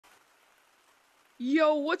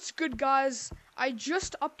Yo, what's good, guys? I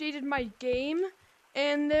just updated my game,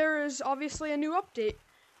 and there is obviously a new update.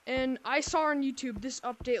 And I saw on YouTube, this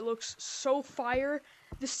update looks so fire.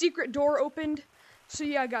 The secret door opened. So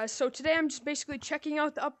yeah, guys, so today I'm just basically checking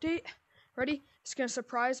out the update. Ready? It's gonna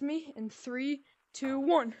surprise me in 3, 2,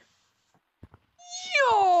 1.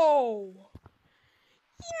 Yo!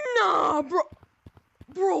 Nah, bro.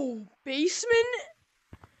 Bro, basement?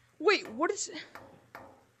 Wait, what is...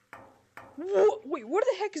 Wait, what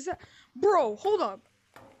the heck is that? Bro, hold up.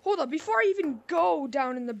 Hold up, before I even go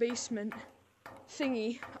down in the basement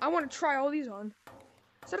thingy, I want to try all these on.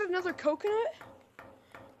 Is that another coconut?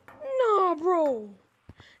 Nah, bro.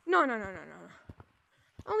 No.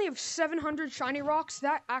 I only have 700 shiny rocks.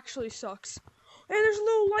 That actually sucks. And there's a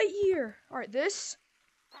little light here. Alright, this.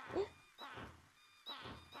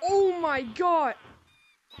 Oh my god.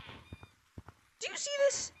 Do you see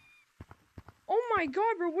this? Oh my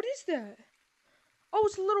god, bro, what is that? Oh,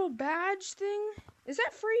 it's a little badge thing. Is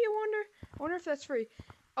that free, I wonder if that's free.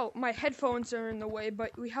 Oh, my headphones are in the way,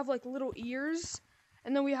 but we have like little ears.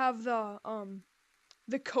 And then we have the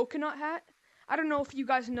coconut hat. I don't know if you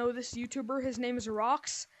guys know this YouTuber. His name is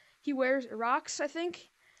Rox. He wears Rox, I think.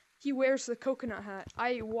 He wears the coconut hat.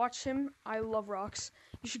 I watch him. I love Rox.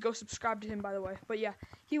 You should go subscribe to him, by the way. But yeah,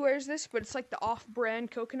 he wears this, but it's like the off-brand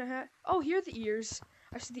coconut hat. Oh, here are the ears.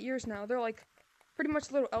 I see the ears now. They're like pretty much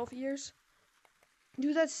little elf ears.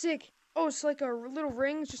 Dude, that's sick. Oh, it's like a little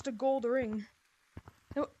ring. It's just a gold ring.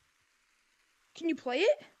 Now, can you play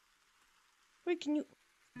it? Wait, can you...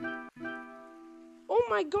 Oh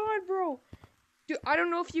my god, bro. Dude, I don't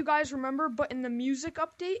know if you guys remember, but in the music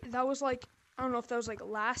update, that was like... I don't know if that was like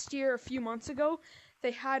last year or a few months ago.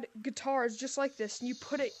 They had guitars just like this, and you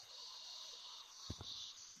put it...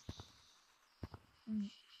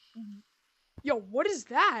 Yo, what is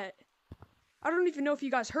that? I don't even know if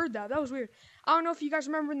you guys heard that. That was weird. I don't know if you guys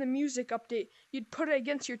remember in the music update, you'd put it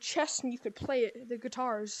against your chest and you could play it, the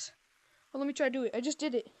guitars. Well, let me try to do it. I just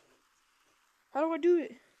did it. How do I do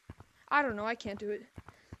it? I don't know. I can't do it.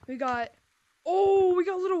 We got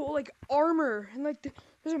little, like, armor. And, like,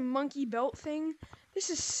 there's a monkey belt thing.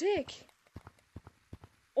 This is sick.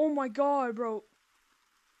 Oh, my God, bro.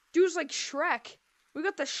 Dude's like Shrek. We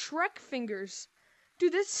got the Shrek fingers.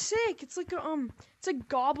 Dude, that's sick. It's like it's like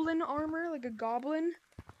goblin armor, like a goblin.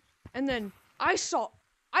 And then I saw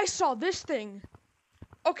this thing.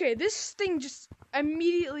 Okay, this thing just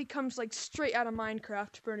immediately comes like straight out of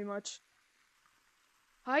Minecraft, pretty much.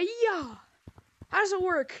 Hiya! How does it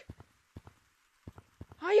work?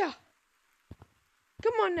 Hiya!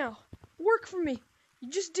 Come on now, work for me. You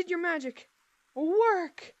just did your magic.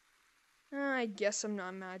 Work. I guess I'm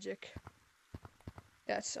not magic.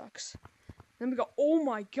 That sucks. Then we got, oh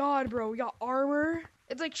my god, bro, we got armor.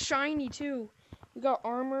 It's like shiny too. We got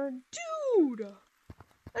armor. Dude,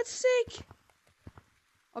 that's sick.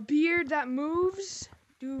 A beard that moves.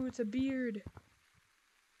 Dude, it's a beard.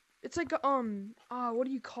 It's like a, what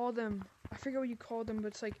do you call them? I forget what you call them, but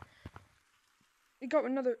it's like, we got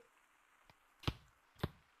another.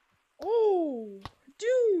 Oh,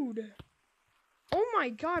 dude. Oh my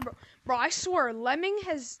god, bro. Bro, I swear, Lemming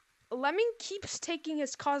keeps taking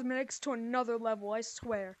his cosmetics to another level, I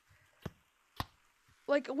swear.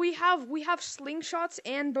 Like, we have slingshots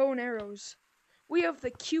and bow and arrows. We have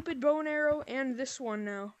the Cupid bow and arrow and this one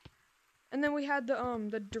now. And then we had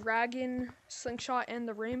the dragon slingshot and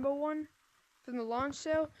the rainbow one from the launch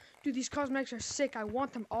sale. Dude, these cosmetics are sick. I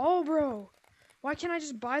want them all, bro. Why can't I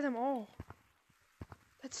just buy them all?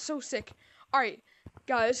 That's so sick. Alright,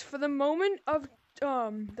 guys, for the moment of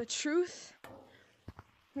the truth.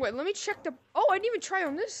 Wait, let me check the... Oh, I didn't even try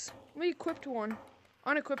on this. Let me equipped one.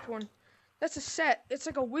 Unequipped one. That's a set. It's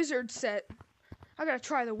like a wizard set. I gotta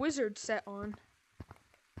try the wizard set on.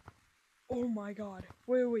 Oh my god.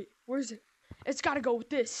 Wait. Where is it? It's gotta go with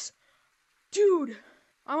this. Dude,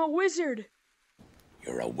 I'm a wizard.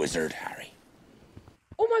 You're a wizard, Harry.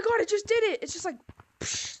 Oh my god, I just did it. It's just like...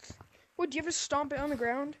 Psh. What, do you have to stomp it on the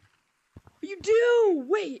ground? You do!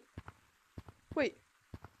 Wait.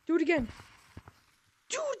 Do it again.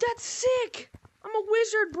 Dude, that's sick! I'm a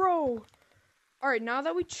wizard, bro! Alright, now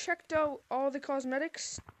that we checked out all the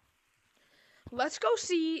cosmetics, let's go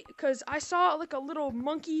see, because I saw like a little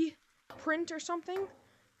monkey print or something.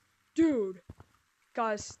 Dude.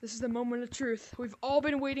 Guys, this is the moment of truth. We've all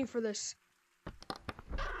been waiting for this.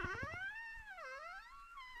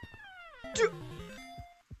 Dude,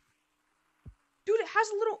 it has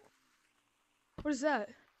a little... What is that?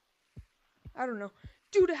 I don't know.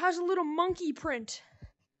 Dude, it has a little monkey print.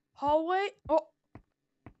 Hallway?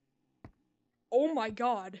 Oh my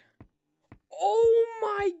god. Oh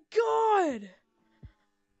my god!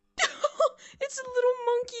 It's a little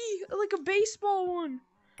monkey, like a baseball one.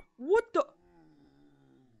 What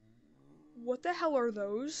the hell are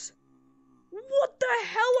those? What the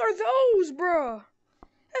hell are those, bruh?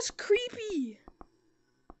 That's creepy.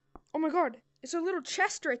 Oh my god, it's a little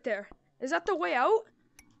chest right there. Is that the way out?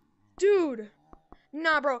 Dude.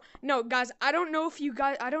 Nah, bro. No, guys, I don't know if you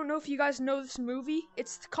guys know this movie.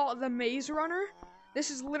 It's called The Maze Runner.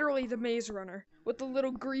 This is literally The Maze Runner with the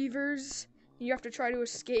little grievers. You have to try to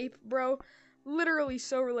escape, bro. Literally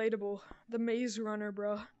so relatable. The Maze Runner,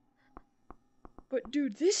 bro. But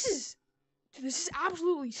dude, this is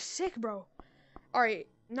absolutely sick, bro. Alright,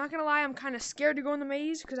 not gonna lie, I'm kind of scared to go in the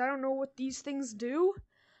maze because I don't know what these things do.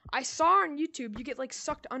 I saw on YouTube you get like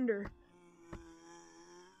sucked under.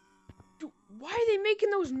 Dude, why are they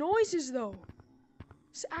making those noises though?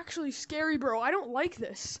 It's actually scary, bro. I don't like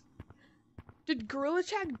this. Did Gorilla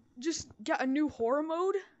Tag just get a new horror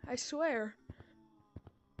mode? I swear.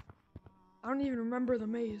 I don't even remember the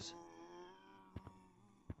maze.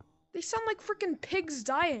 They sound like freaking pigs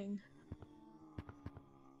dying.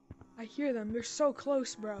 I hear them. They're so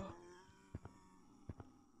close, bro.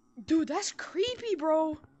 Dude, that's creepy,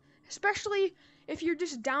 bro. Especially if you're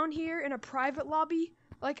just down here in a private lobby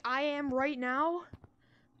like I am right now.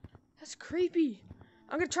 That's creepy.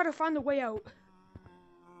 I'm gonna try to find the way out.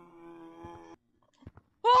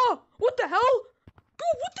 Oh! What the hell?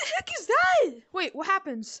 Dude, what the heck is that? Wait, what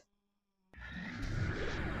happens?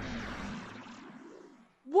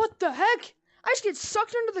 What the heck? I just get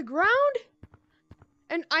sucked under the ground?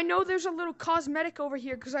 And I know there's a little cosmetic over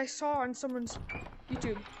here because I saw on someone's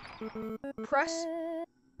YouTube. Press.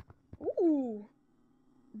 Ooh.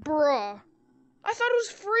 Bruh. I thought it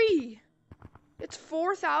was free. It's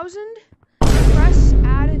 4,000.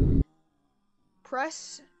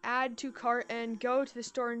 Press add to cart and go to the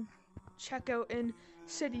store and check out in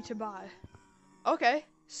city to buy. Okay,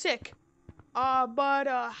 sick. How do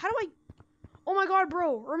I... Oh my god,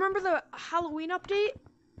 bro. Remember the Halloween update?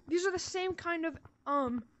 These are the same kind of,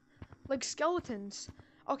 like skeletons.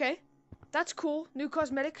 Okay, that's cool. New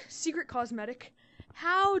cosmetic, secret cosmetic.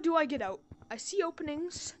 How do I get out? I see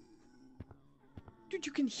openings. Dude,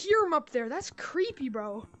 you can hear them up there. That's creepy,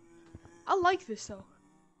 bro. I like this, though.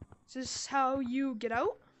 Is this how you get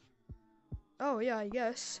out? Oh, yeah, I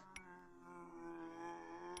guess.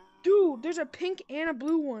 Dude, there's a pink and a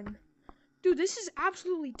blue one. Dude, this is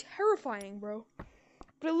absolutely terrifying, bro.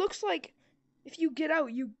 But it looks like if you get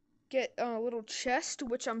out, you get a little chest,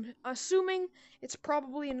 which I'm assuming it's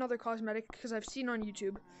probably another cosmetic because I've seen on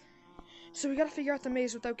YouTube. So we gotta figure out the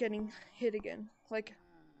maze without getting hit again. Like,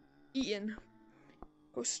 eaten.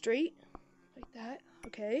 Go straight. Like that.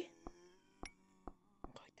 Okay.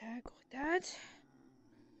 Go like that. Go like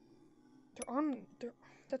that.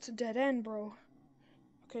 That's a dead end, bro.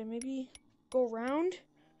 Okay, maybe go around.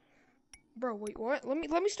 Bro, wait, what? Let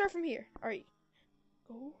me start from here. Alright.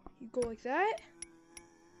 You go like that.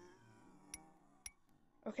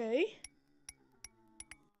 Okay.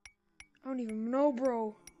 I don't even know,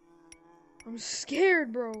 bro. I'm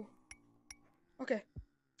scared, bro. Okay.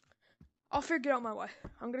 I'll figure out my way.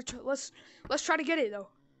 I'm gonna try. Let's try to get it though.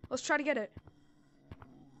 Let's try to get it.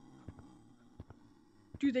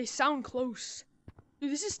 Dude, they sound close.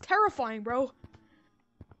 Dude, this is terrifying, bro.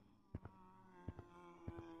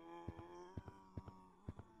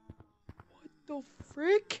 What the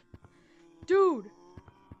frick? Dude.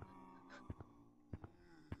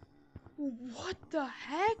 What the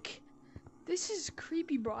heck? This is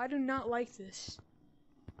creepy, bro. I do not like this.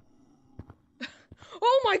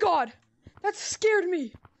 Oh my god! That scared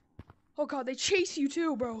me! Oh god, they chase you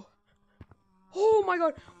too, bro. Oh my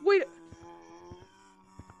god, wait.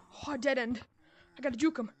 Oh, dead end. I gotta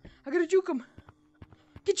juke him.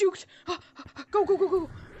 Get juked. Go.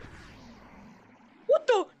 What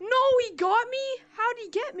the? No, he got me? How'd he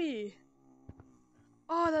get me?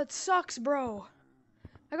 Oh, that sucks, bro.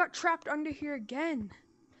 I got trapped under here again.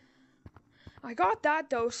 I got that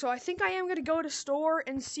though, so I think I am gonna go to store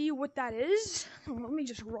and see what that is. Let me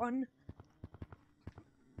just run.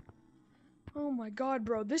 Oh my god,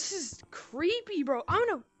 bro, this is creepy, bro. I'm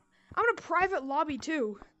in a private lobby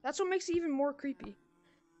too. That's what makes it even more creepy.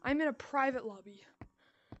 I'm in a private lobby.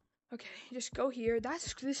 Okay, just go here.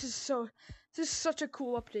 This is such a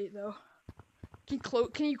cool update though.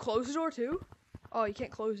 Can you close the door too? Oh, you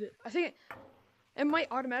can't close it. I think it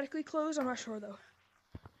might automatically close. I'm not sure though.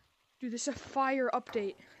 Dude, this is a fire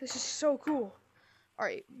update. This is so cool.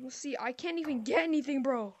 Alright, let's see. I can't even get anything,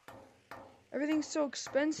 bro. Everything's so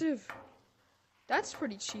expensive. That's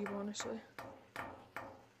pretty cheap, honestly.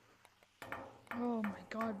 Oh my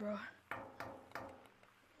god, bro.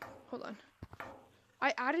 Hold on.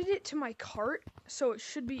 I added it to my cart, so it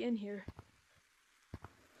should be in here.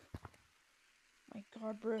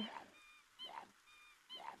 God, bro.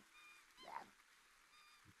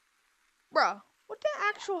 Bruh, what the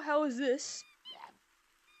actual hell is this?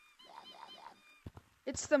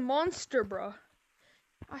 It's the monster, bruh.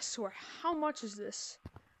 I swear, how much is this?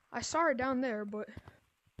 I saw it down there, but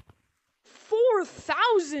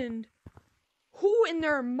 4,000. Who in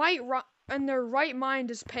their right mind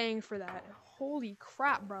is paying for that? Holy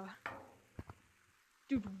crap, bruh.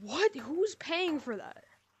 Dude, what? Who's paying for that?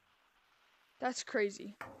 That's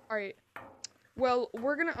crazy. All right. Well,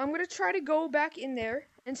 I'm gonna try to go back in there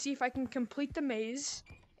and see if I can complete the maze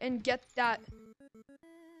and get that.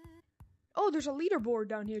 Oh, there's a leaderboard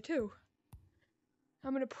down here too.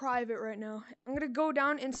 I'm gonna private right now. I'm gonna go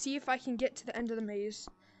down and see if I can get to the end of the maze.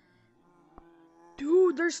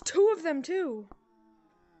 Dude, there's 2 of them too.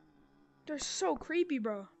 They're so creepy,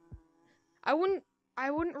 bro. I wouldn't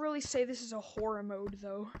really say this is a horror mode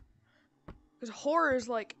though. Because horror is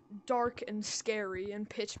like dark and scary and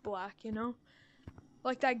pitch black, you know?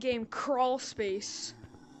 Like that game Crawl Space.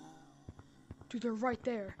 Dude, they're right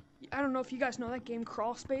there. I don't know if you guys know that game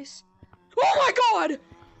Crawl Space. Oh my god!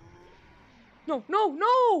 No, no,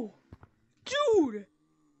 no! Dude!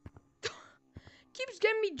 Keeps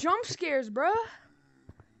getting me jump scares, bruh.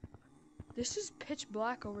 This is pitch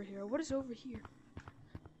black over here. What is over here?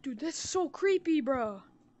 Dude, that's so creepy, bro.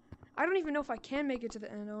 I don't even know if I can make it to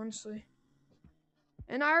the end, honestly.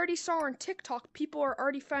 And I already saw on TikTok, people are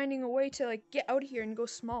already finding a way to, like, get out of here and go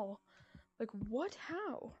small. Like, what?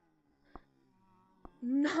 How?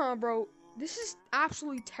 Nah, bro. This is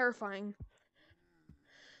absolutely terrifying.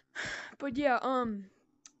 But yeah,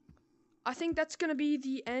 I think that's gonna be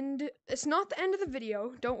the end. It's not the end of the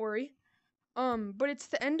video, don't worry. But it's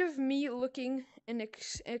the end of me looking and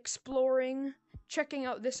exploring, checking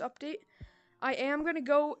out this update. I am gonna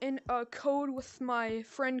go in a code with my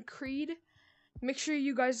friend Creed. Make sure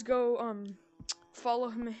you guys go follow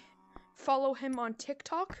him on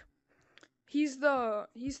TikTok. He's the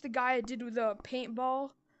guy I did with the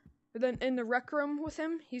paintball, then in the rec room with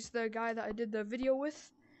him. He's the guy that I did the video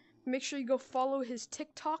with. Make sure you go follow his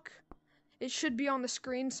TikTok. It should be on the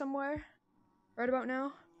screen somewhere right about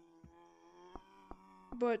now.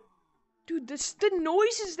 But dude, the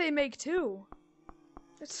noises they make too.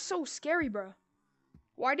 That's so scary, bro.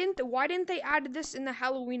 Why didn't they add this in the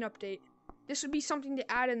Halloween update? This would be something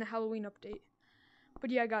to add in the Halloween update. But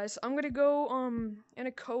yeah, guys, I'm gonna go in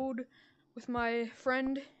a code with my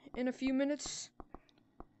friend in a few minutes.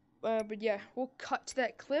 But yeah, we'll cut to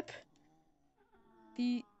that clip.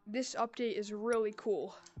 This update is really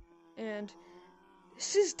cool, and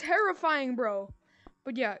this is terrifying, bro.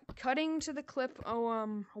 But yeah, cutting to the clip.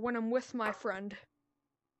 When I'm with my friend.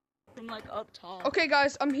 From like up top. Okay,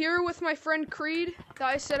 guys, I'm here with my friend Creed that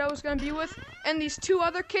I said I was gonna be with, and these 2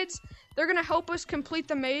 other kids. They're gonna help us complete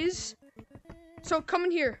the maze. So come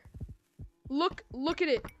in here. Look at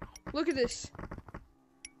it. Look at this.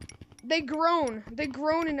 They groan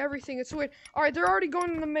and everything. It's weird. All right, they're already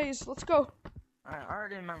going in the maze. Let's go. I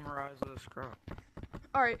already memorized this crap.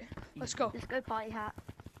 All right, let's go. Let's go, party hat.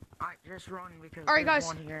 I just run because All right, there's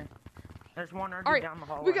guys. one here. There's one already All right, down the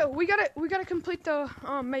hallway. we gotta complete the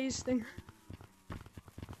maze thing.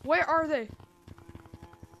 Where are they?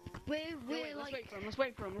 We're like. Let's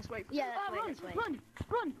wait for him. Yeah, let's wait. Run.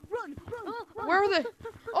 Where are they?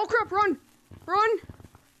 Oh crap! Run!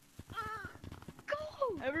 Go!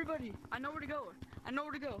 Everybody, I know where to go.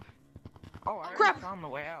 Oh, I Crap. already found the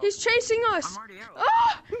way out. He's chasing us! I'm already out.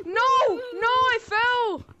 Ah! No! I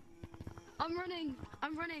fell! I'm running.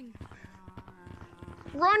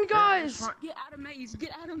 Run, guys! Get out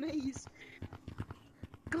of maze.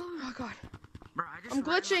 Go! Oh god. Bro, I just I'm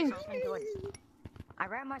glitching. I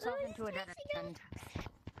ran myself into a dead end.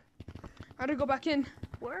 I gotta go back in.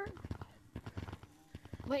 Where?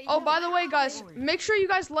 Wait. Oh, no. by the way, guys, make sure you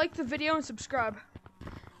guys like the video and subscribe.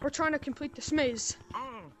 We're trying to complete this maze.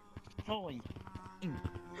 Holy.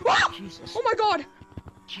 Ah! Jesus. Oh my god!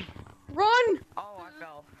 Run! Oh, I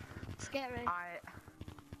fell. Scary.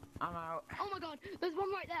 I'm out. Oh my god, there's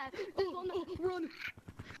one right there. There's one there. Run.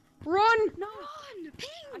 Run! No, Run!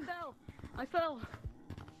 Ping! I fell.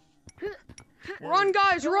 Run,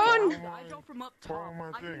 guys, run! I drove from up top.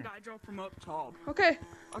 I can guide drove from up top. Okay,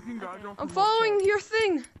 I'm I'm following your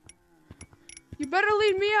thing. You better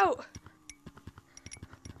lead me out.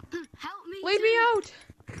 Help me! Lead me out.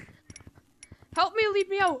 Help me lead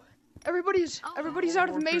me out. Everybody's out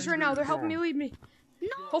of the maze right now. They're helping me lead me. No!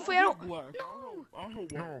 Hopefully I don't. No!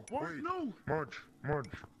 No, wait. No. Munch.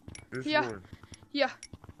 This Yeah. way. Yeah.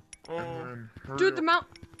 And then Dude, hurry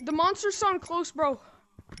the monsters sound close, bro.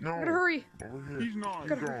 No. Gotta hurry. Over here. He's not.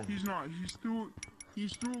 Gone. He's not.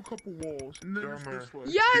 He's through a couple walls, and then Down it's there. this way.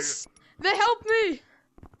 Yes! They helped me!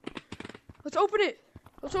 Let's open it.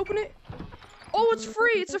 Let's open it. Oh, it's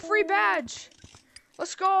free. It's a free badge.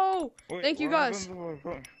 Let's go. Wait, Thank you what guys.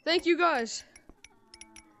 happened? Thank you guys.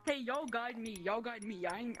 Hey, y'all guide me. Y'all guide me.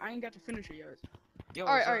 I ain't got to finish it yet. Yo,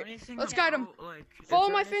 Alright, is there alright. anything Let's about, guide 'em. like, is Follow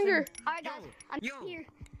there my anything- finger. Alright, guys. I'm Yo. here.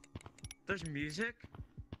 There's music?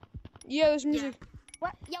 Yeah, there's music.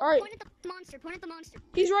 What? Yo, Alright. point at the monster. Point at the monster.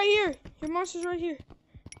 He's right here. Your monster's right here.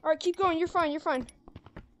 Alright, keep going. You're fine. You're fine.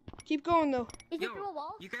 Keep going, though. Is Yo, it through a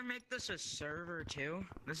wall? You can make this a server too?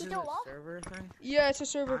 This You is do a a wall? server thing? Yeah, it's a I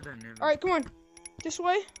server. don't know. Alright, come on. This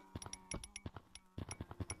way.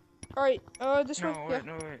 Alright, this way. No, Yeah. wait,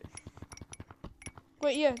 no, wait.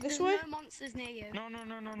 Wait, yeah, this There's way. no monsters near you. No.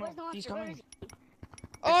 Where's the He's monster? Where coming. is he?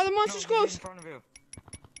 Oh, the No, monster's he's close. in front of you.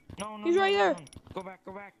 No. He's right there. Run. Go back.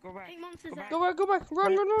 Big monsters Go there. back. Go back, go back.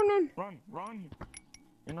 Run, run, run, run. Run.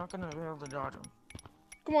 You're not gonna be able to dodge him.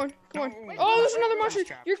 Come on, come on. No. Oh, there's another He's monster.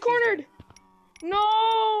 trapped. You're He's cornered. dead.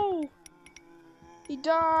 No. He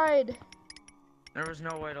died. There was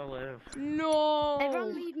no way to live. No.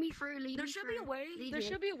 Everyone lead me through. Lead There me should through. be a way. Lead There me.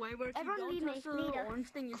 should be a way where if Everyone you lead don't me, touch the little lead us. orange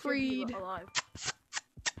thing, you Creed. should be alive.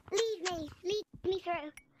 Lead me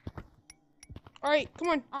through. Alright, come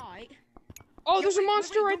on. Alright. Oh, Yo, there's a wait,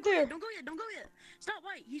 monster right don't go there. yet, Don't go yet. Stop,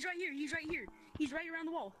 wait. He's right here. He's right around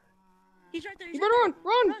the wall. He's right there. You He's better right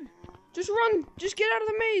run, there. run. Just run. Just get out of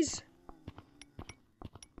the maze.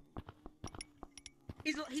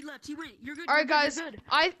 He left. He went. You're good. Alright, you're good, guys. you're good.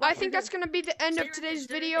 I Wait, think you're that's good. gonna be the end Stay of right today's there,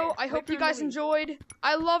 stay right video. there. I Wait hope for you him to guys leave. enjoyed.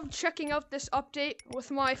 I love checking out this update with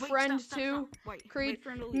my Wait, friend stop, too, Wait, Creed. wait for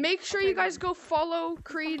him to leave. Make sure Okay, you guys go. go follow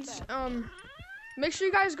Creed's Make sure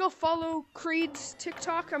you guys go follow Creed's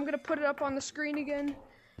TikTok. I'm gonna put it up on the screen again.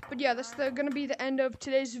 But yeah, that's gonna be the end of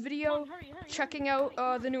today's video. Checking out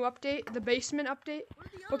the new update, the basement update.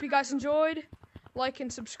 Hope you guys enjoyed. Like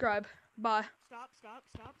and subscribe. Bye. Stop.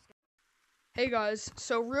 Hey guys,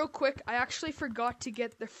 so real quick, I actually forgot to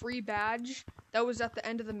get the free badge that was at the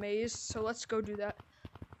end of the maze, so let's go do that.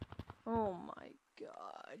 Oh my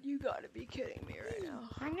god, you gotta be kidding me right now.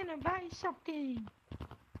 I'm gonna buy something.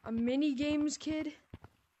 A mini games kid?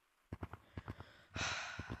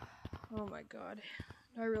 Oh my god,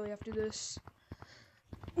 do I really have to do this?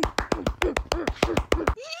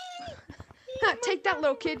 Take that,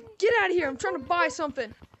 little kid. Get out of here, I'm trying to buy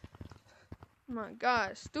something. Oh my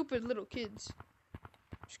god, stupid little kids.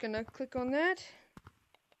 Just gonna click on that.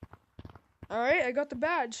 Alright, I got the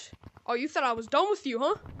badge. Oh, you thought I was done with you,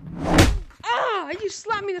 huh? Ah, you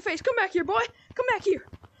slapped me in the face. Come back here, boy. Come back here.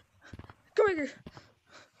 Come back here.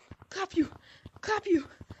 Clap you. Clap you.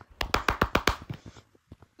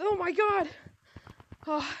 Oh my god.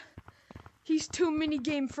 Ah, he's too mini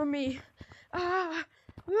game for me.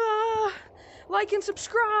 Like and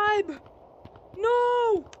subscribe.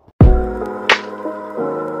 No.